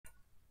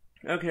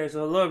Okay,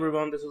 so hello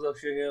everyone, this is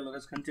Akshay here. Let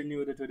us continue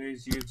with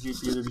today's GFG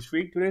POTD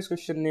sheet. Today's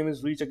question name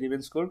is reach a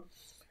given score.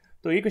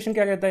 तो ये question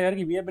क्या कहता है यार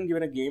कि we have been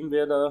given a game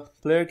where the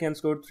player can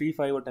score 3,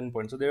 5 or 10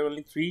 points. So there are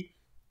only 3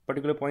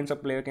 particular points a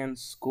player can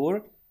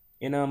score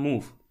in a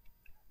move.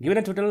 Given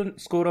a total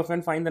score of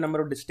n, find the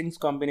number of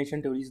distinct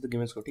combination to reach the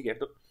given score. ठीक है,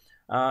 तो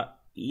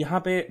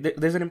यहाँ पे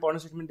there's an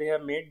important statement they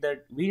have made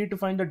that we need to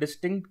find the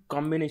distinct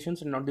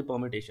combinations and not the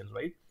permutations,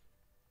 right?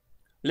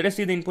 Let us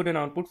see the input and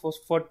output.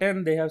 For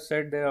 10, they have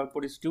said their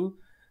output is 2,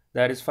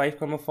 that is 5,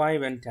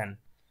 5 and 10.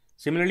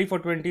 Similarly, for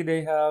 20,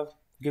 they have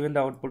given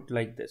the output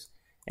like this.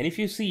 And if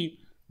you see,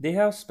 they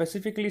have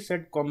specifically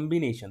said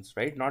combinations,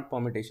 right? Not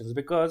permutations,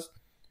 because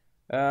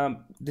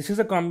this is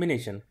a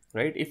combination,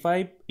 right? If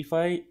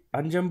I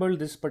unjumble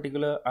this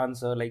particular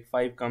answer, like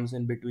 5 comes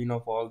in between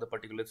of all the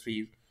particular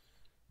 3s,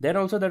 then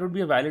also that would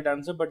be a valid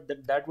answer, but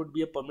that would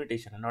be a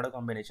permutation and not a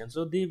combination.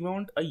 So they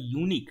want a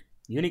unique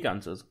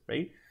answers,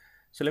 right?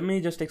 So let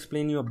me just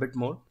explain you a bit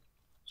more.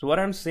 So what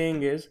I'm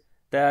saying is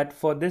that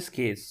for this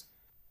case,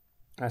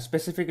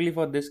 specifically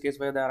for this case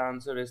where their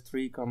answer is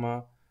 3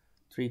 comma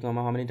 3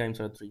 comma, how many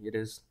times are 3? It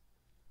is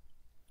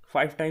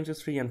 5 times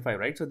is 3 and 5,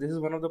 right? So this is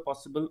one of the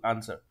possible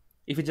answer.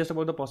 If it's just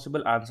about the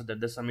possible answer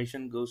that the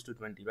summation goes to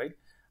 20, right?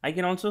 I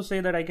can also say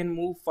that I can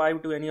move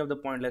 5 to any of the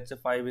point. Let's say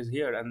 5 is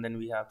here and then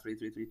we have 3,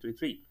 3, 3, 3,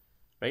 3,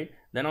 right?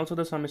 Then also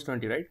the sum is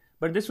 20, right?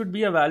 But this would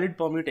be a valid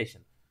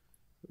permutation.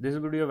 This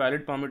would be a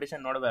valid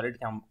permutation, not a valid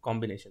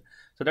combination.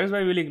 So that is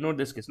why we will ignore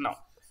this case. Now,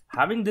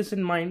 having this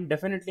in mind,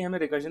 definitely हमें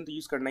recursion तो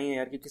use करना ही है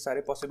यार, क्योंकि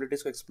सारे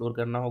possibilities को explore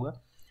करना होगा.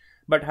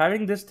 But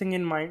having this thing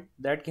in mind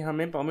that कि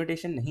हमें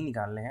permutation नहीं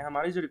निकालने हैं,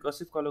 हमारी जो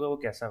recursive call होगा वो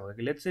कैसा होगा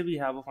कि let's say we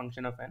have a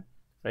function of n,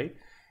 right?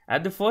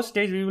 At the first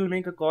stage, we will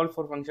make a call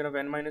for function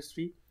of n minus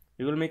 3.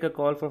 We will make a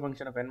call for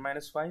function of n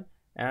minus 5,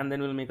 and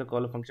then we'll make a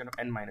call for function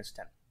of n minus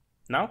 10.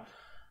 Now,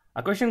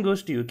 a question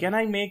goes to you: can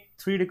I make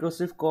 3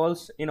 recursive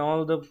calls in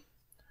all the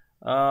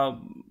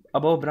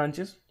above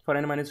branches for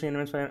n minus 3, n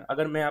minus 5?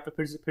 अगर मैं यहाँ पे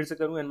फिर से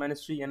करूँ n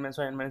minus 3, n minus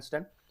 5, n minus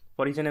 10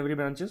 for each and every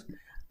branches,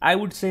 I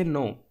would say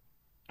no.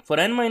 For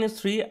n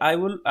minus 3, I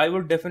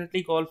will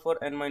definitely call for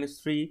n minus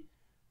 3,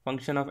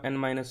 function of n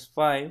minus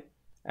 5,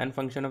 and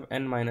function of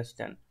n minus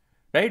 10,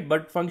 right?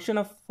 But function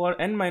of for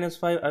n minus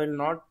 5, I will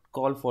not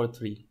call for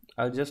 3.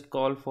 I'll just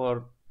call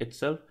for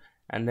itself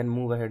and then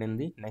move ahead in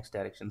the next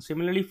direction.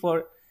 Similarly,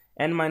 for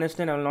n minus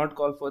 10, I will not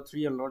call for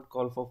 3, I will not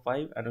call for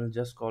 5, and I will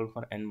just call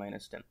for n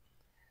minus 10.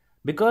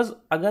 Because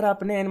अगर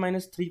आपने n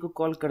minus 3 को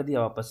call कर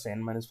दिया वापस से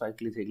n minus 5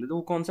 के लिए तो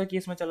वो कौन सा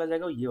केस में चला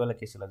जाएगा? ये वाला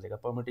केस चला जाएगा,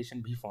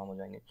 परम्यूटेशन भी फॉर्म हो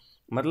जाएंगे.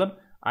 मतलब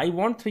I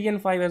want 3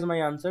 and 5 as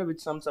my answer which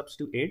sums up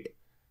to 8,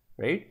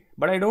 right?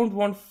 But I don't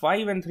want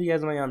 5 and 3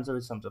 as my answer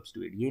which sums up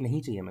to 8. ये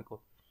नहीं चाहिए मेरे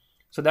को.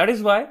 सो दैट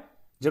इज वाई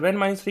जब n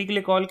माइनस 3 के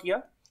लिए कॉल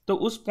किया तो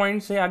उस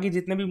पॉइंट से आगे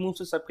जितने भी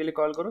मूव्स है सबके लिए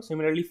कॉल करो.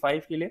 सिमिलरली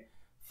 5 के लिए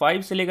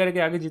 5 से लेकर के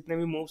आगे जितने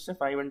भी मूव्स है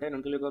 5 and 10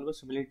 उनके लिए कॉल करो.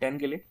 सिमिलरली 10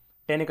 के लिए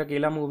 10 एक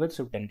अकेला मूव है तो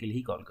सिर्फ 10 के लिए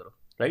ही कॉल करो,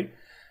 right?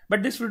 But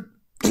this would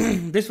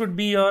this would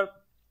be your,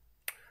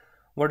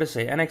 what to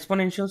say, an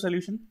exponential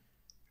solution,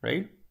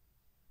 right?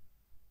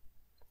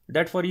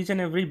 That for each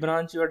and every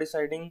branch you are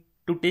deciding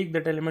to take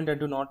that element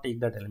and to not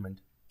take that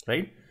element,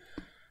 right?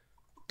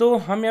 तो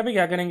हम यहाँ पे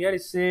क्या करेंगे यार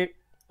इससे?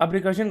 अब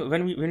recursion,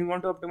 when we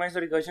want to optimize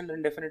the recursion,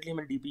 then definitely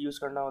हमें DP use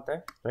करना होता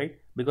है, right?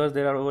 Because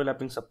there are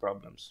overlapping sub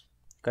problems,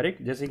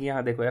 correct? जैसे कि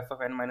यहाँ देखो f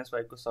of n minus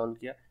 5 को solve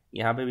किया,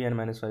 यहाँ पे भी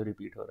n minus 5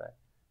 repeat हो रहा है,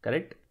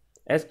 correct?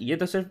 ये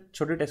तो सिर्फ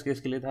छोटे टेस्ट केस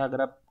के लिए था.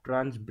 अगर आप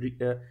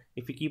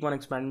if you keep on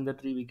expanding the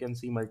tree we can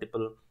see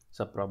multiple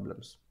सब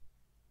प्रॉब्लम्स.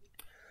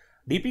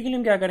 डीपी के लिए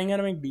हम क्या करेंगे?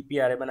 हम एक डीपी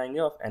एरे बनाएंगे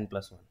ऑफ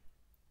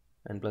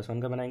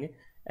n+1 का बनाएंगे.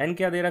 n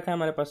क्या दे रखा है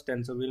हमारे पास?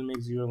 10. So will make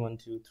 0 1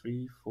 2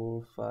 3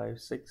 4 5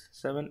 6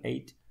 7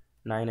 8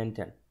 9 and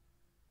 10.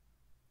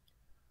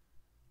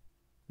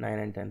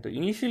 9 and 10. So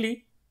initially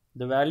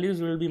the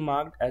values will be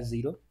marked as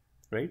 0,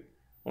 right?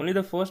 Only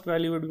the first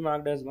value will be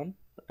marked as 1.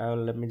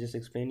 Let me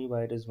just explain you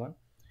why it is 1.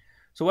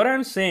 So what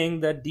I'm saying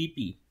that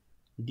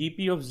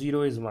dp of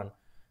 0 is 1.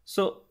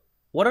 So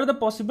what are the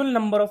possible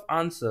number of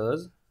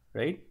answers,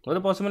 right? What are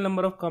the possible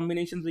number of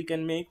combinations we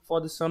can make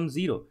for the sum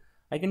 0?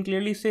 I can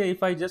clearly say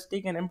if I just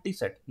take an empty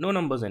set, no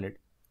numbers in it,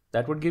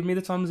 that would give me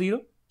the sum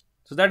 0.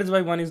 So that is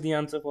why 1 is the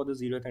answer for the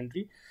 0th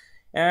entry.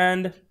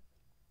 And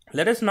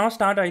let us now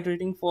start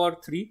iterating for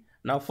 3.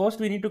 Now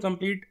first we need to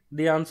complete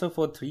the answer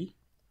for 3,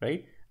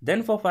 right?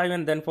 Then for 5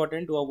 and then for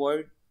 10 to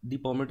avoid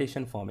the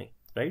permutation forming,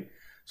 right?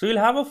 So we'll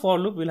have a for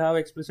loop, we'll have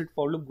explicit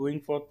for loop going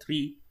for 3,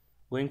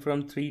 going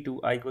from 3 to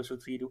I equals to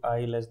 3 to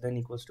I less than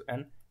equals to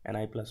n and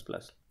I plus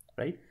plus,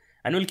 right?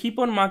 And we'll keep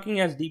on marking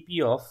as dp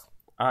of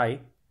I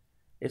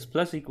is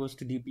plus equals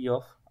to dp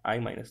of I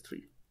minus 3,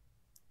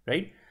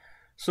 right?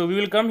 So we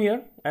will come here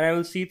and I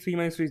will see 3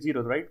 minus 3 is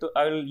 0, right? So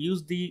I will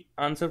use the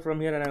answer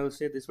from here and I will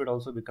say this would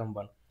also become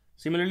 1.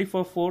 Similarly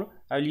for 4,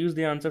 I will use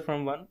the answer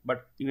from 1,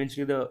 but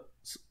eventually the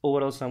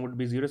overall sum would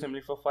be 0.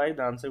 Similarly for 5,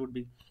 the answer would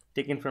be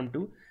taken from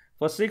 2.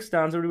 For 6, the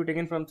answer will be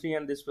taken from 3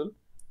 and this will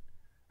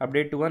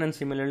update to 1, and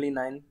similarly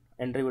 9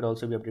 entry would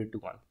also be updated to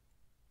 1,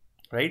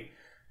 right?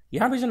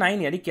 यहाँ पे जो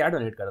 9 यानी क्या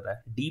donate करता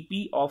है?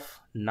 dp of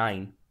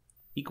 9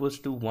 equals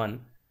to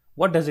 1,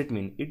 what does it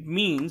mean? It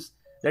means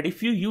that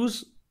if you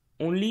use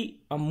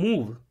only a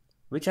move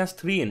which has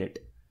 3 in it,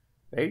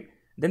 right,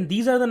 then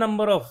these are the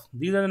number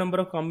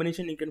of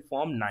combination you can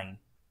form 9,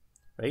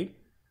 right?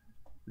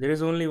 There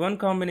is only one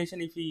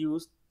combination if you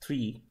use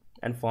 3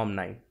 and form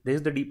 9.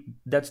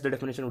 That's the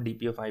definition of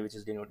DP of I, which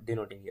is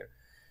denoting here.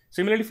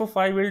 Similarly for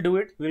 5, we'll do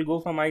it. We'll go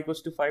from I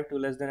equals to 5 to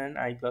less than n,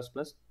 I plus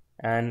plus,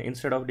 and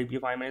instead of DP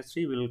of I minus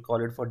 3, we'll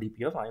call it for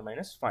DP of I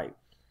minus 5.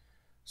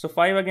 So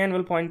 5 again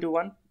will point to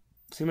 1.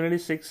 Similarly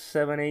 6,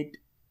 7, 8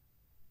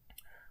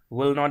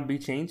 will not be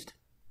changed,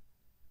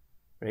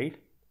 right?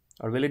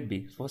 Or will it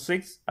be? For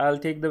 6, I'll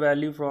take the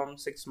value from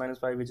 6 minus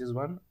 5, which is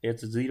 1.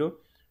 It's 0.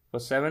 For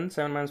 7,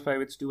 7 minus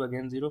 5, it's 2,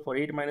 again 0. For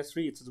 8 minus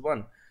 3, it's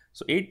 1.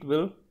 So 8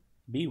 will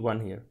be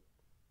 1 here,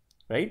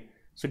 right?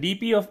 So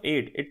DP of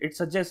 8, it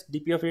suggests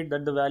DP of 8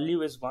 that the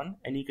value is 1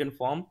 and you can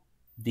form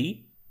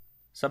the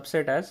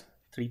subset as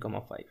 3,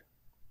 5.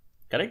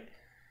 Correct?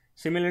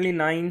 Similarly,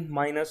 9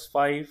 minus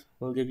 5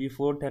 will give you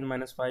 4, 10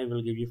 minus 5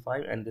 will give you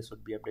 5, and this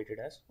would be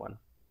updated as 1.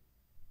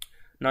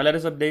 Now let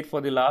us update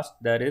for the last,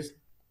 that is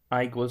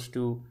I equals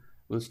to,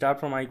 we'll start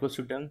from I equals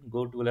to 10,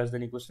 go to less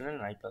than equals to 10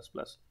 and I plus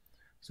plus.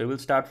 So we'll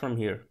start from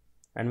here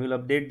and we'll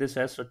update this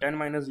as, so 10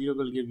 minus 0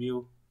 will give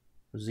you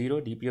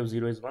 0, DP of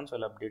 0 is 1, so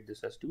I'll update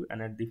this as 2,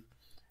 and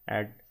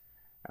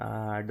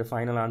at the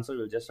final answer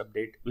we'll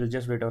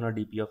just return a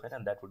DP of n,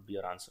 and that would be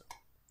our answer,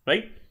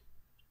 right?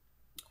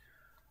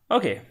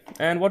 Okay,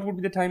 and what would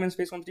be the time and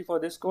space quantity for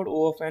this code?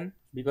 O of n,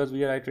 because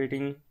we are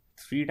iterating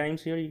 3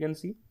 times here, you can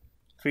see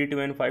 3 to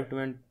n, 5 to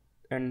n,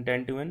 and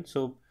 10 to n.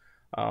 So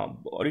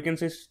or you can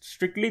say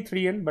strictly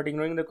 3n, but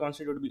ignoring the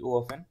constant it would be O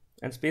of n,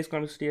 and space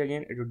complexity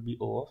again it would be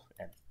O of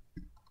n.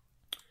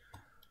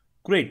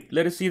 Great,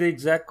 let us see the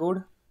exact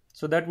code.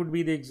 So that would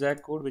be the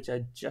exact code which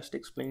I just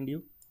explained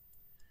you,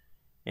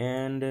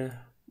 and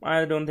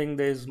I don't think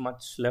there is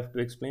much left to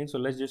explain, so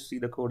let's just see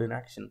the code in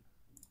action.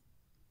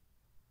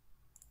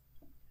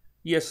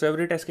 Yes, so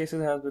every test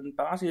cases has been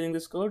passed using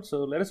this code.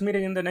 So let us meet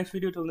again in the next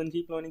video. Till then,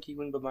 keep learning, keep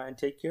going, bye-bye, and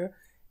take care.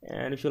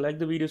 And if you like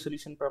the video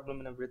solution, problem,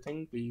 and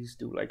everything, please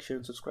do like, share,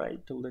 and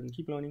subscribe. Till then,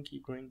 keep learning,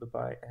 keep growing,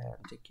 bye-bye, and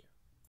take care.